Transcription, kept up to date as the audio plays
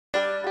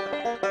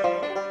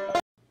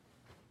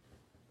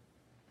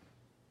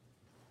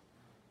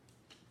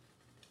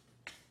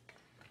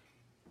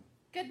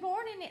Good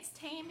morning, it's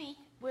Tammy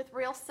with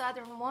Real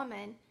Southern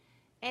Woman,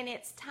 and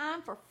it's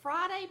time for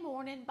Friday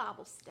morning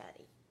Bible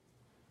study.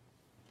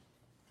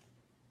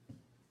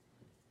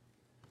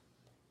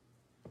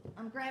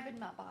 I'm grabbing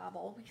my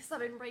Bible because I've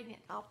been reading it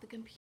off the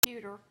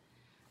computer.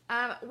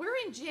 We're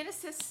in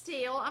Genesis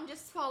still. I'm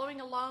just following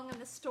along in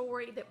the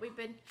storyline that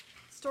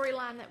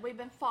we've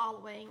been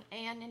following,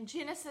 and in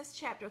Genesis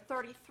chapter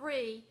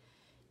 33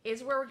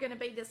 is where we're going to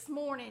be this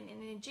morning.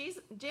 And in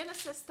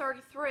Genesis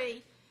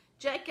 33,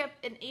 Jacob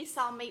and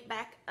Esau meet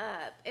back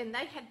up, and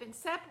they had been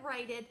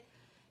separated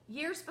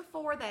years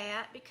before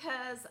that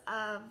because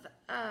of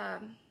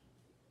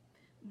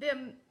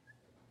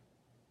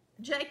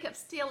Jacob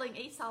stealing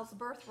Esau's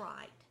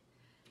birthright.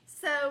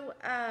 So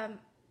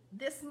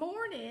this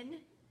morning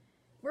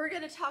we're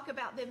going to talk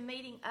about them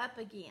meeting up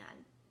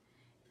again,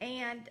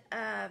 and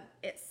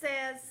it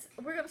says,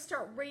 we're going to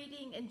start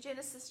reading in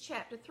Genesis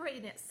chapter 3,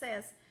 and it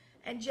says,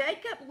 "And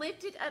Jacob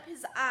lifted up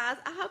his eyes."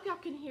 I hope y'all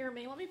can hear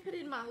me. Let me put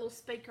in my little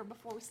speaker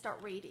before we start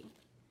reading.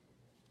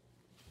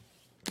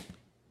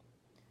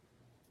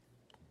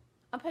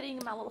 I'm putting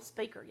in my little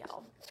speaker,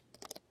 y'all.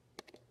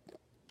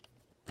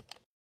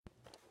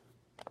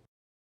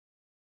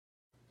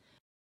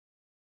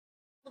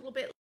 A little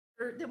bit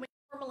later than we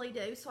normally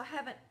do, so I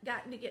haven't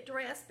gotten to get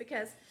dressed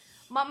because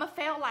Mama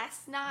fell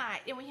last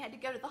night and we had to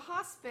go to the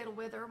hospital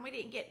with her, and we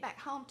didn't get back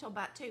home till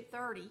about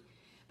 2:30.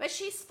 But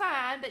she's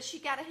fine, but she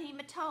got a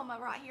hematoma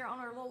right here on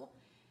her little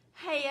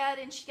head,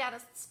 and she got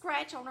a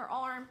scratch on her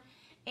arm.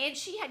 And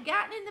she had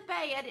gotten in the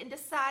bed and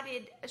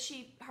decided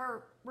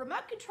her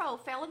remote control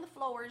fell on the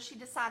floor, and she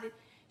decided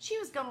she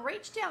was going to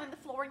reach down in the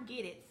floor and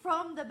get it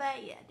from the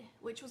bed,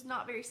 which was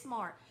not very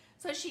smart.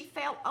 So she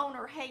fell on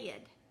her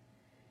head.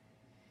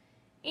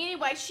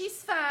 Anyway,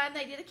 she's fine.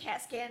 They did a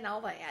CAT scan and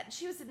all that.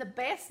 She was in the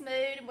best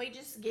mood, and we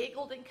just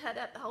giggled and cut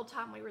up the whole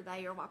time we were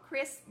there, while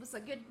Chris was a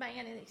good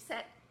man, and he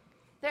sat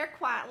there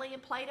quietly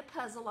and played a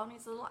puzzle on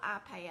his little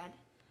iPad.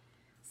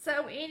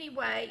 So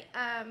anyway,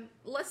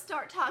 let's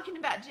start talking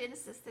about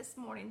Genesis this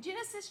morning.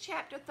 Genesis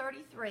chapter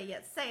 33,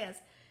 it says,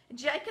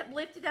 "Jacob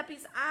lifted up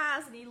his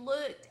eyes, and he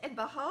looked, and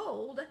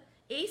behold,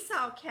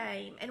 Esau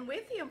came, and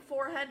with him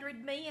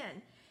 400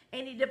 men.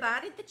 And he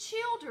divided the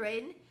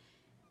children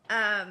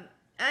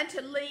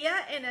unto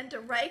Leah and unto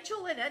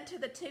Rachel and unto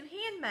the two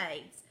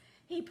handmaids.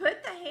 He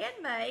put the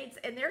handmaids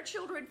and their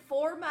children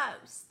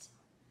foremost,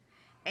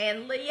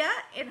 and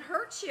Leah and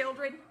her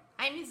children,"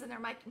 Amy's in there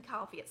making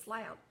coffee, it's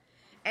loud,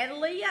 "and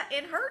Leah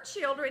and her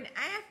children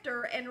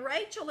after, and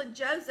Rachel and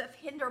Joseph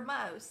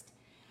hindermost."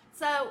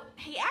 So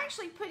he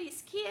actually put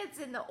his kids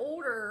in the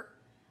order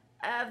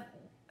of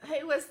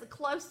who was the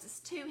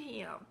closest to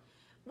him,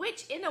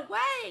 which in a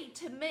way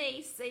to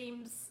me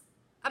seems,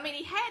 I mean,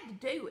 he had to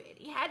do it.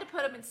 He had to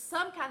put them in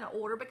some kind of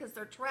order because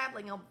they're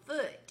traveling on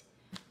foot.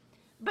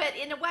 But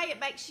in a way it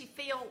makes you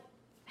feel,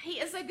 he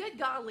is a good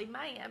godly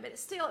man, but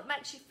it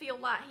makes you feel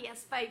like he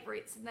has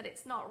favorites and that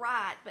it's not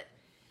right. But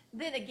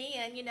then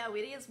again, you know,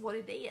 it is what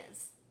it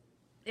is.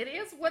 It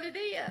is what it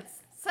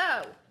is.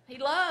 So he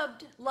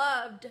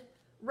loved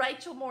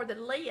Rachel more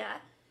than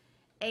Leah,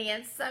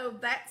 and so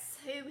that's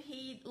who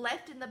he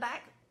left in the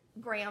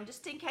background,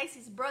 just in case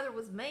his brother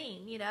was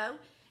mean, you know,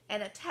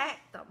 and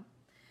attacked them.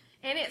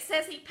 And it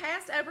says he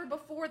passed over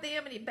before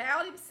them, and he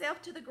bowed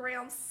himself to the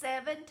ground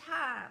 7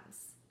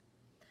 times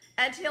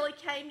until he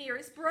came near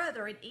his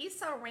brother. And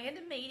Esau ran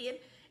to meet him,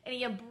 and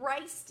he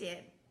embraced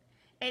him,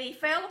 and he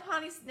fell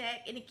upon his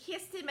neck, and he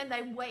kissed him, and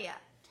they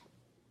wept.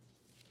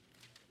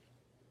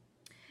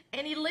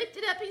 And he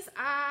lifted up his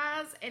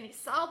eyes, and he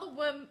saw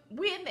the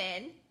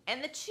women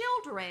and the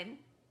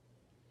children,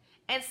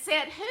 and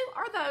said, "Who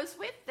are those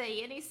with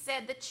thee?" And he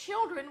said, "The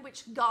children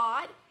which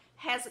God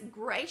has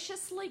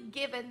graciously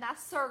given thy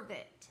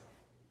servant."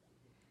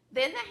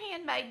 Then the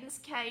handmaidens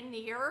came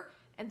near,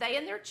 and they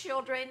and their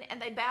children,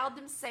 and they bowed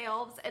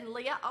themselves. And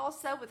Leah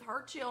also with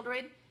her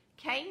children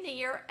came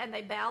near, and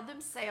they bowed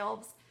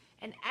themselves.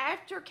 And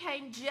after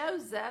came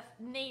Joseph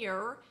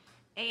near,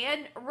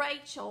 and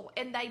Rachel,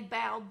 and they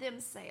bowed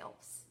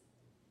themselves.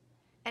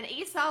 And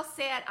Esau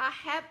said,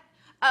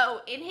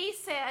 and he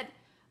said,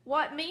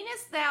 "What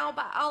meanest thou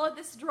by all of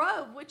this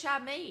drove which I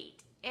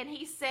meet?" And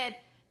he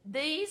said,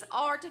 "These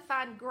are to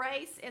find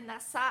grace in thy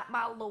sight,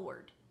 my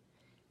Lord."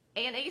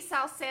 And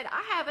Esau said,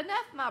 "I have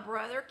enough, my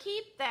brother.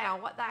 Keep thou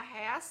what thou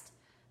hast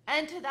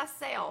unto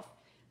thyself."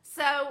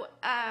 So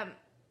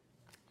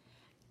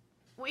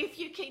if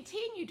you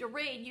continue to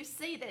read, you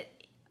see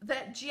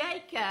that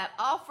Jacob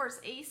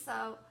offers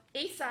Esau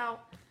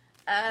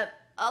a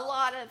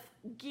lot of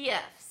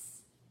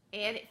gifts.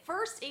 And at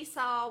first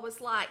Esau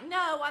was like,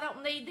 "No, I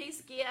don't need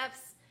these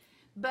gifts,"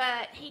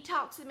 but he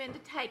talks him into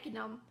taking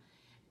them.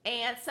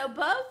 And so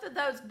both of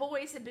those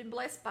boys have been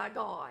blessed by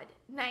God.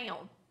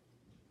 Now,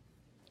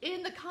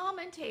 in the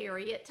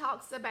commentary, it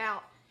talks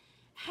about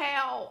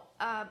how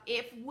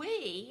if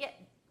we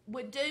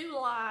would do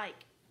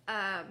like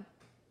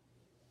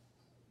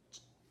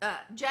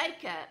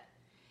Jacob,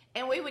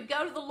 and we would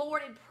go to the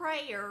Lord in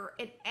prayer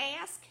and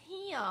ask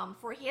him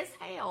for his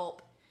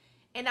help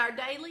in our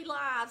daily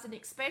lives, and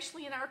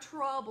especially in our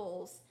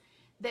troubles,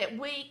 that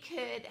we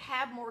could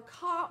have more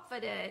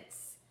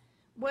confidence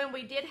when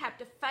we did have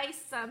to face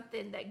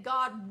something, that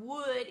God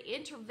would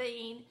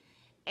intervene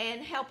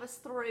and help us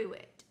through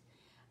it.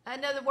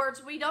 In other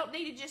words, we don't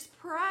need to just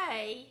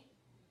pray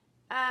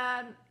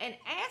and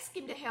ask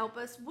him to help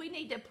us. We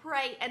need to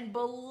pray and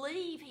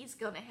believe he's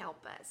going to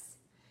help us.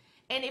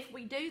 And if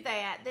we do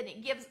that, then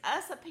it gives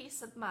us a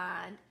peace of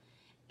mind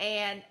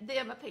and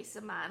them a peace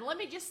of mind. Let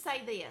me just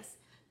say this.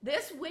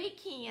 This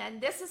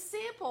weekend, this is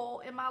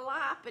simple in my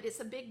life, but it's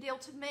a big deal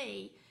to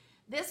me.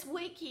 This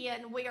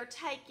weekend, we are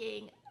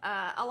taking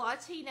a lot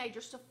of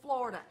teenagers to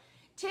Florida.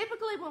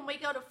 Typically, when we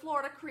go to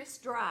Florida, Chris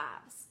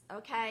drives,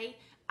 okay?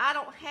 I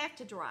don't have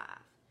to drive.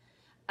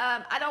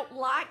 I don't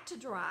like to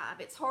drive.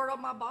 It's hard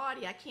on my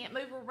body. I can't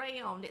move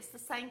around. It's the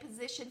same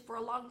position for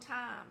a long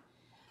time.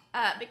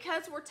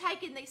 Because we're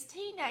taking these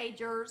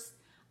teenagers,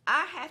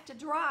 I have to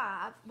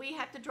drive. We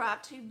have to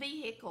drive 2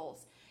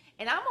 vehicles.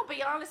 And I'm going to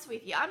be honest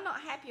with you, I'm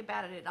not happy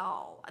about it at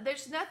all.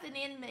 There's nothing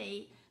in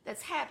me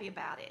that's happy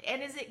about it.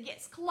 And as it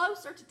gets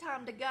closer to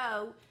time to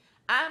go,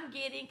 I'm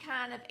getting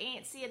kind of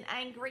antsy and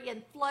angry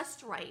and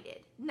frustrated.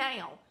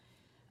 Now,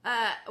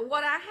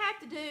 what I have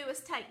to do is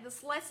take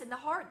this lesson to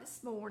heart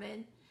this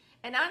morning,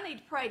 and I need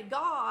to pray to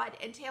God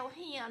and tell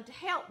him to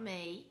help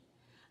me.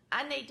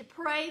 I need to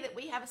pray that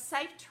we have a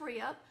safe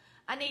trip.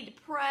 I need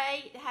to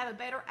pray to have a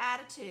better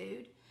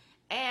attitude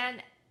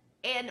and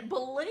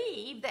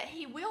believe that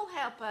he will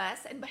help us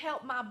and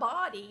help my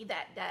body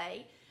that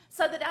day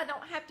so that I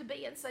don't have to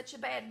be in such a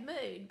bad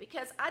mood,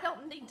 because I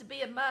don't need to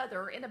be a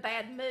mother in a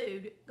bad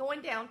mood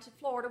going down to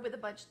Florida with a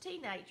bunch of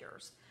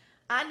teenagers.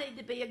 I need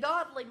to be a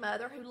godly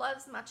mother who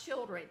loves my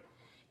children.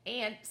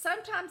 And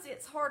sometimes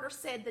it's harder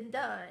said than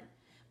done.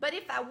 But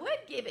if I would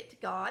give it to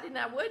God and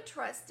I would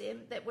trust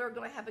him that we're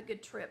going to have a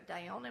good trip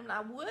down, and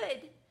I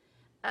would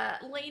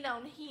lean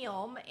on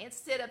him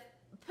instead of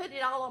putting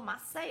it all on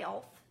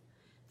myself,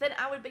 then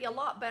I would be a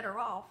lot better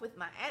off with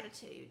my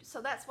attitude.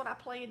 So that's what I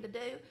plan to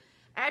do.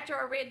 After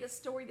I read this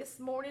story this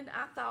morning,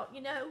 I thought,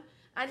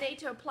 I need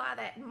to apply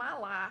that in my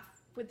life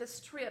with this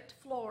trip to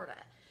Florida.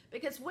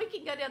 Because we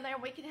can go down there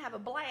and we can have a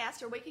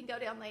blast, or we can go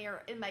down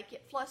there and make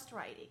it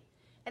frustrating.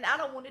 And I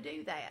don't want to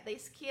do that.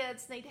 These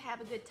kids need to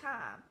have a good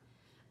time.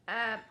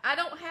 I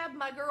don't have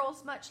my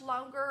girls much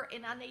longer,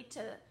 and I need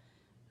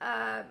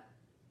to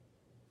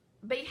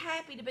be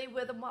happy to be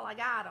with them while I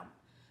got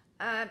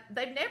them.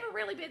 They've never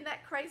really been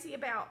that crazy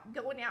about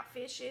going out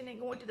fishing and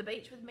going to the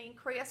beach with me and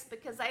Chris,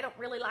 because they don't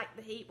really like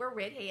the heat. We're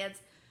redheads.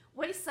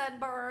 We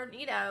sunburn,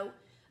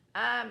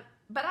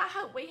 but I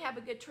hope we have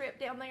a good trip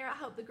down there. I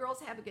hope the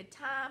girls have a good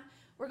time.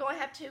 We're going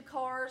to have 2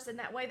 cars, and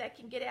that way they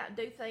can get out and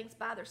do things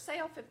by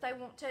themselves if they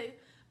want to.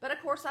 But,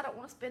 of course, I don't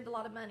want to spend a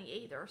lot of money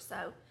either.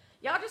 So,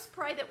 y'all just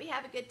pray that we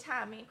have a good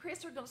time. Me and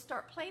Chris are going to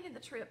start planning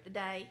the trip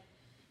today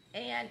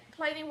and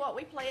planning what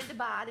we plan to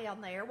buy down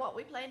there, what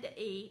we plan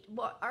to eat,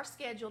 what our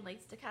schedule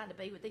needs to kind of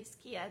be with these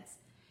kids.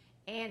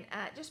 And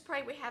just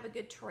pray we have a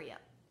good trip.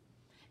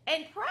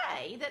 And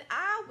pray that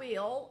I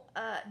will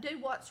do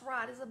what's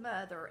right as a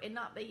mother and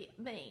not be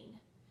mean.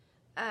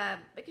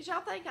 Because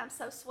y'all think I'm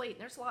so sweet, and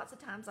there's lots of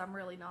times I'm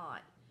really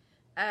not.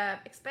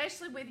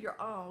 Especially with your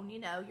own,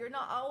 you're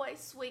not always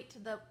sweet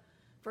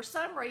for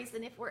some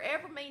reason. If we're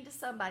ever mean to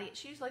somebody,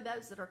 it's usually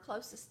those that are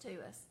closest to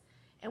us.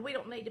 And we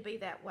don't need to be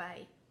that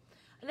way.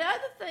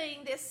 Another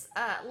thing this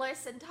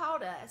lesson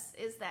taught us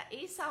is that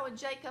Esau and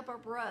Jacob are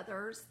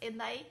brothers, and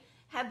they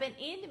have been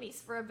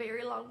enemies for a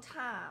very long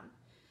time.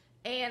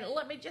 And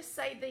let me just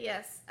say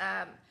this.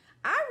 I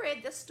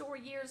read this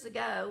story years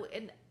ago,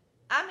 and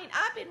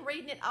I've been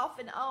reading it off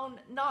and on,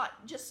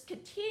 not just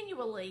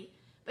continually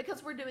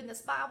because we're doing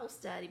this Bible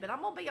study, but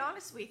I'm going to be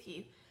honest with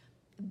you.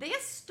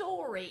 This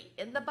story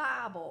in the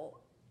Bible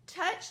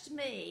touched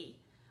me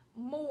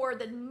more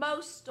than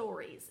most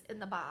stories in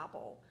the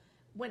Bible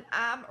when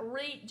I'm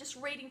just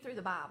reading through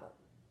the Bible.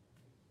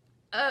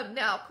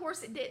 Now, of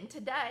course, it didn't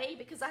today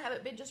because I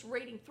haven't been just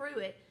reading through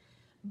it.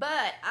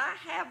 But I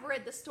have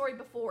read the story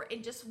before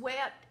and just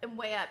wept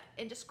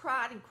and just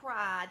cried and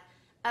cried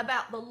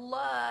about the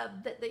love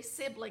that these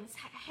siblings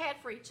had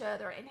for each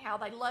other and how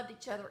they loved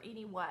each other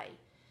anyway.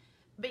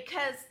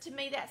 Because to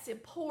me, that's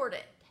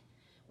important.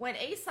 When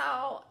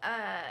Esau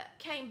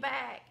came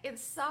back and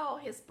saw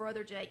his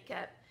brother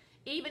Jacob,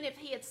 even if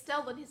he had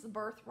stolen his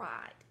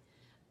birthright,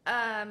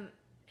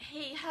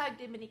 he hugged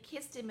him and he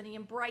kissed him and he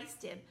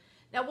embraced him.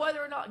 Now, whether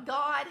or not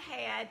God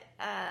had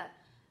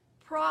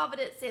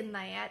providence in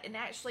that and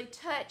actually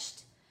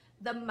touched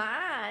the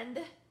mind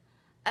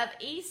of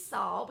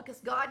Esau, because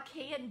God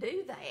can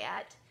do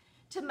that,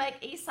 to make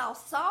Esau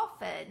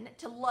soften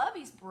to love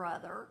his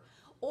brother,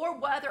 or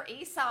whether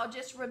Esau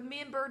just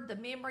remembered the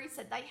memories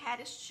that they had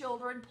as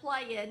children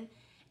playing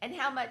and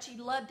how much he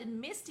loved and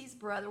missed his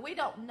brother. We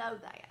don't know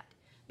that.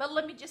 But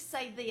let me just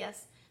say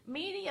this.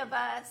 Many of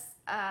us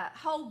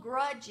hold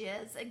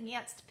grudges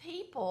against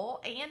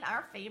people and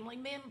our family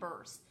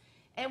members.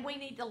 And we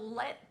need to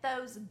let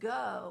those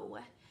go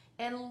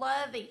and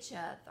love each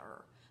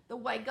other the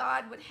way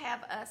God would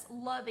have us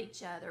love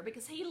each other,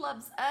 because he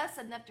loves us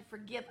enough to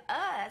forgive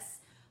us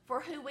for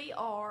who we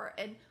are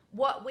and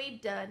what we've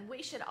done,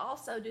 we should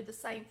also do the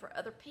same for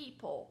other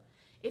people.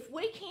 If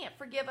we can't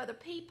forgive other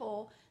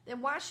people,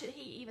 then why should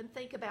he even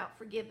think about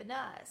forgiving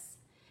us?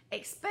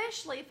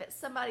 Especially if it's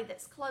somebody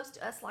that's close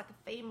to us, like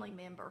a family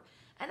member.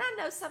 And I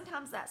know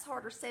sometimes that's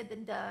harder said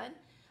than done,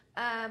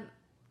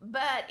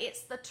 but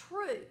it's the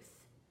truth.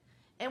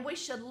 And we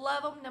should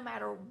love them no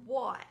matter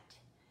what.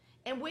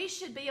 And we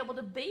should be able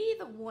to be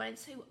the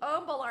ones who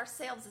humble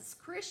ourselves as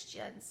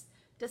Christians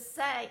to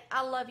say,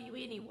 I love you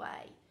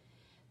anyway.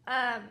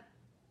 And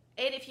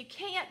if you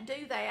can't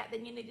do that,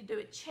 then you need to do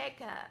a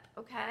checkup,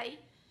 okay,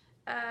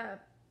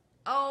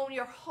 on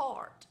your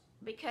heart.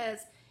 Because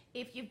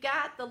if you've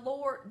got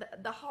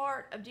the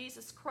heart of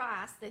Jesus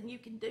Christ, then you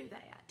can do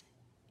that.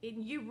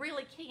 And you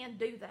really can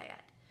do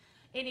that.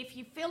 And if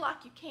you feel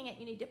like you can't,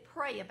 you need to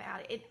pray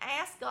about it and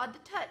ask God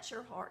to touch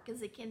your heart, because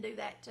he can do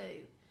that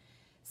too.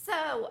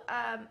 So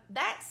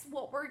that's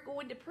what we're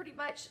going to pretty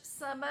much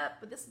sum up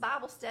with this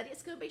Bible study.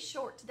 It's going to be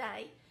short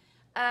today.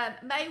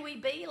 May we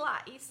be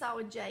like Esau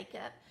and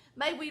Jacob.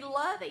 May we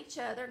love each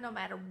other no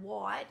matter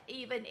what,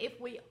 even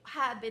if we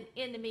have been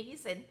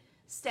enemies and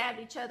stabbed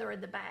each other in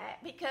the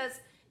back. Because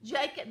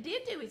Jacob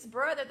did do his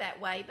brother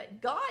that way,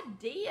 but God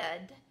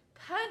did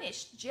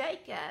punish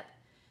Jacob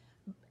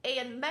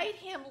and made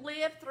him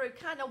live through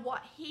kind of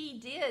what he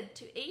did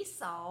to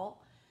Esau,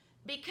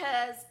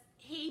 because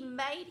he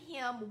made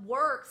him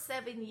work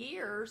 7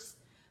 years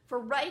for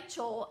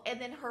Rachel,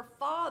 and then her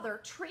father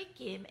trick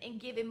him and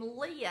give him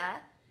Leah,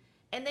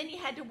 and then he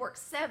had to work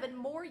 7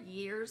 more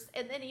years,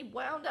 and then he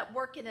wound up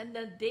working an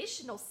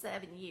additional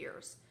 7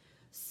 years.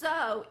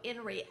 So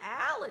in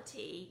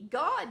reality,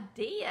 God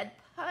did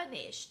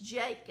punish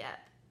Jacob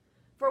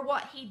for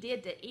what he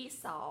did to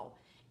Esau.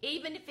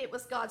 Even if it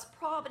was God's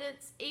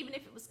providence, even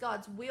if it was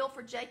God's will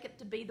for Jacob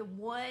to be the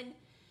one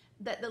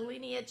that the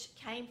lineage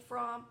came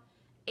from,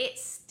 it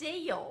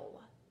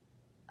still,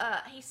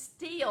 he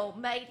still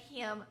made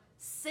him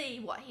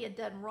see what he had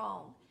done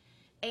wrong.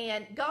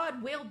 And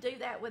God will do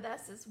that with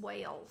us as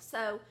well.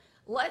 So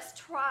let's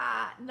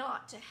try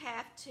not to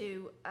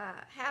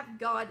have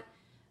God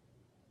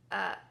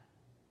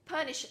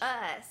punish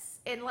us,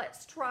 and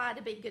let's try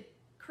to be good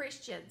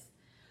Christians.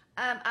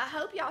 I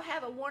hope y'all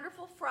have a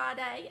wonderful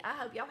Friday. I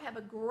hope y'all have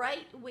a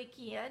great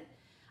weekend.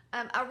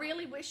 I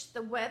really wish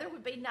the weather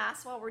would be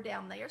nice while we're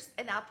down there,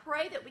 and I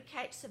pray that we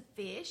catch some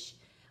fish.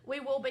 We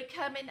will be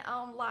coming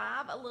on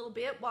live a little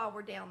bit while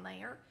we're down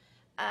there,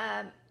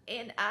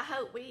 and I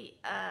hope we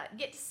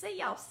get to see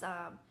y'all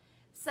some.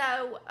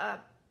 So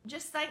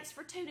just thanks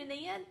for tuning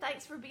in.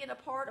 Thanks for being a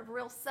part of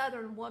Real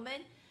Southern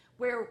Woman,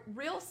 where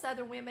real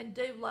Southern women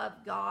do love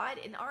God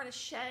and aren't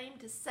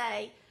ashamed to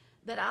say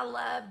that I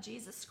love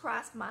Jesus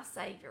Christ, my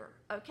Savior,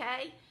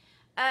 okay?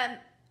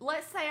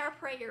 Let's say our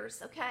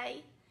prayers,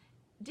 okay?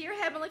 Dear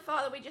Heavenly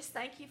Father, we just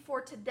thank you for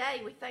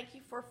today. We thank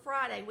you for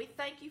Friday. We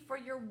thank you for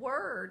your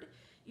word,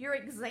 your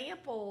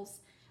examples.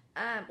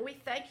 We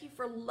thank you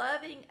for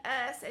loving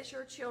us as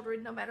your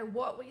children, no matter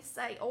what we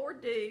say or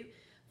do,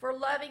 for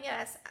loving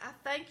us. I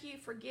thank you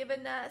for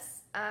giving us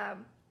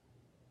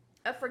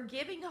a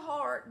forgiving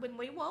heart when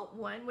we want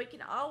one. We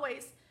can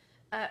always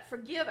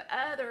forgive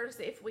others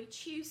if we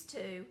choose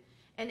to,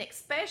 and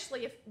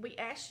especially if we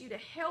ask you to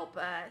help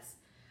us.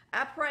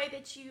 I pray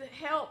that you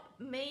help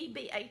me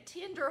be a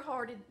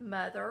tender-hearted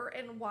mother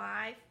and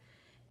wife,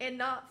 and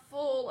not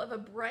full of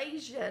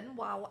abrasion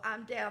while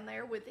I'm down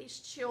there with these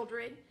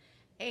children.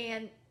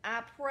 And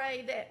I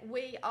pray that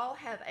we all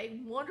have a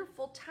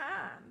wonderful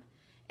time,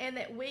 and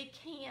that we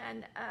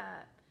can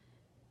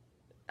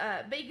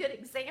be good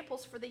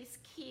examples for these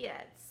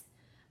kids.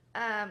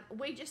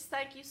 We just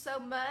thank you so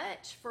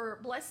much for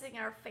blessing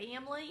our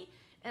family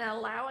and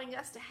allowing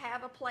us to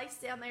have a place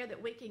down there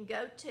that we can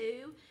go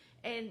to.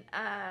 And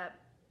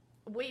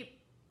we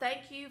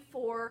thank you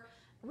for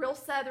Real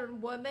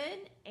Southern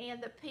Woman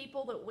and the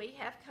people that we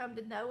have come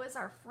to know as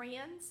our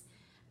friends.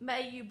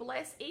 May you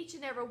bless each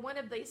and every one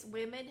of these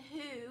women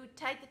who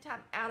take the time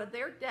out of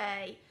their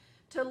day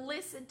to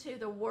listen to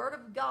the Word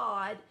of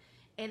God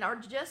and are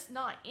just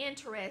not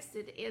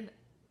interested in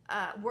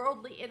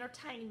worldly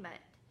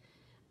entertainment.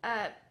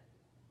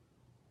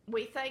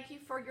 We thank you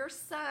for your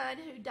Son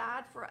who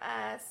died for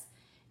us,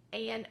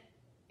 and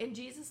in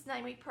Jesus'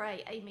 name we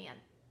pray, amen.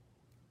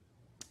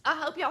 I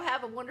hope y'all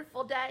have a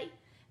wonderful day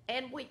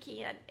and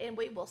weekend, and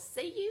we will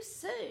see you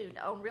soon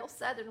on Real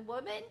Southern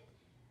Woman,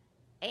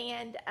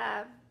 and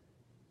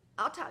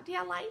I'll talk to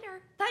y'all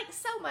later. Thanks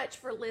so much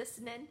for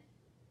listening.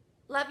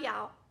 Love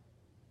y'all.